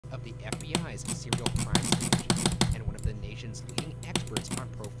of the FBI's serial crimes division and one of the nation's leading experts on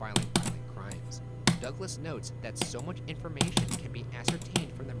profiling violent crimes. Douglas notes that so much information can be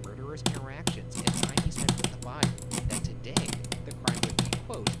ascertained from the murderer's interactions and time he spent with the body that today the crime would be,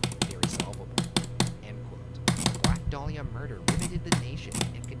 quote, very solvable, end quote. The Black Dahlia murder riveted the nation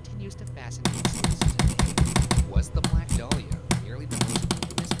and continues to fascinate citizens today. Was the Black Dahlia merely the most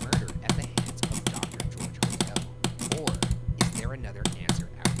infamous murder at the hands of Dr. George Hodel? Or is there another answer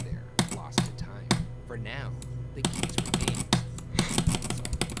out there, lost to time? For now, the case remains.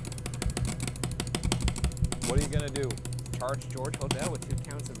 What are you gonna do? Charge George Hodel with 2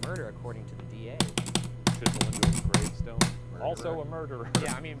 counts of murder, according to the DA. Chisel into his gravestone. Murderer. Also a murderer.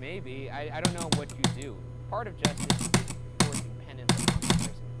 Yeah, I mean, maybe. I don't know what you do. Part of justice is forcing penance upon the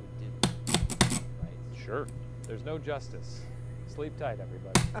person who did this, right? Sure. There's no justice. Sleep tight,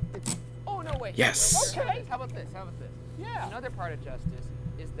 everybody. Oh, no, wait. Yes. Okay. How about this? How about this? Yeah. Another part of justice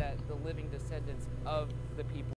is that the living descendants of the people